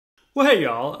Well, hey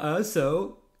y'all.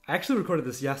 So I actually recorded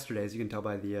this yesterday, as you can tell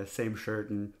by the same shirt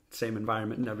and same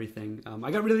environment and everything.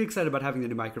 I got really excited about having the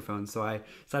new microphone, so I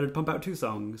decided to pump out two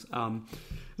songs.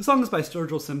 The song is by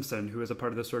Sturgill Simpson, who is a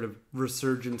part of this sort of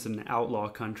resurgence in outlaw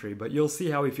country, but you'll see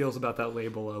how he feels about that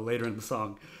label later in the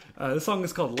song. The song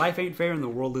is called Life Ain't Fair and the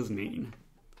World Is Mean.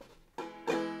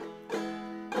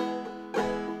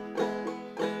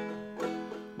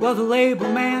 Well, the label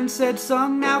man said,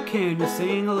 "Sung, now can you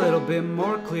sing a little bit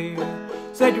more clear?"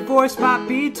 Said your voice might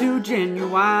be too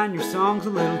genuine, your song's a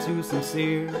little too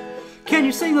sincere. Can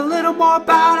you sing a little more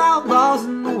about outlaws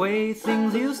and the way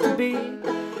things used to be?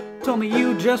 Told me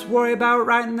you just worry about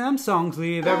writing them songs,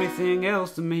 leave everything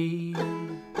else to me.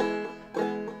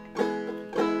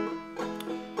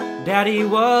 Daddy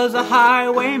was a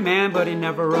highwayman, but he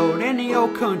never wrote any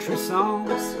old country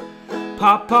songs.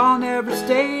 Papa never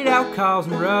stayed out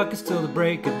causing ruckus till the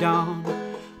break of dawn.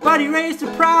 But he raised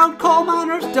a proud coal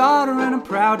miner's daughter, and I'm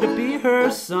proud to be her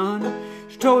son.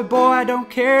 She told me, "Boy, I don't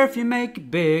care if you make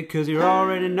it big, 'cause you're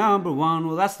already number one."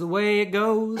 Well, that's the way it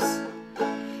goes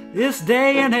this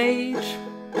day and age.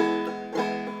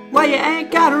 Well, you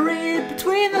ain't gotta read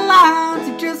between the lines,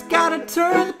 you just gotta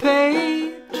turn the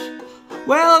page.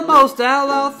 Well, the most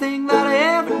outlaw thing that I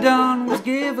ever done was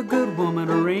give a good woman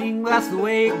a ring. That's the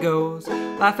way it goes.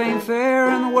 Life ain't fair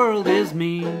and the world is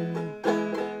mean.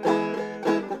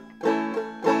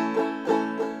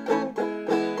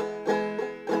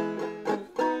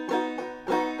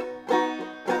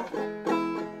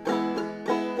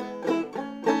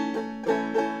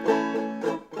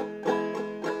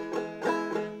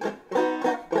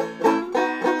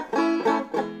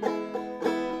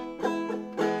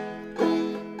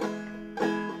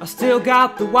 I still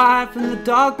got the wife and the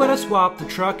dog, but I swapped the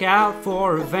truck out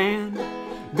for a van.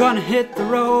 Gonna hit the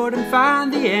road and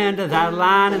find the end of that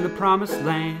line in the promised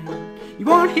land. You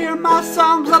won't hear my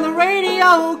songs on the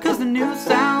radio, 'cause the new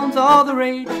sound's all the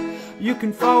rage. You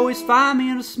can always find me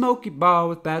in a smoky bar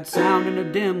with bad sound and a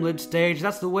dim lit stage.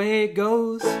 That's the way it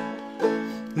goes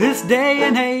this day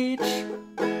and age.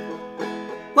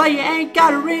 Well, you ain't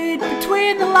gotta read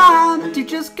between the lines, you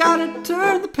just gotta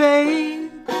turn the page.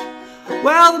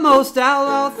 Well, the most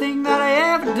outlaw thing that I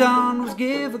ever done was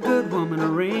give a good woman a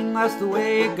ring. That's the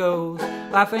way it goes.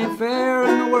 Life ain't fair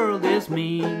and the world is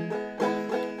mean.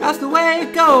 That's the way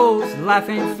it goes. Life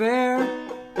ain't fair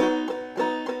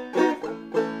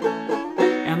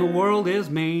and the world is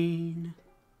mean.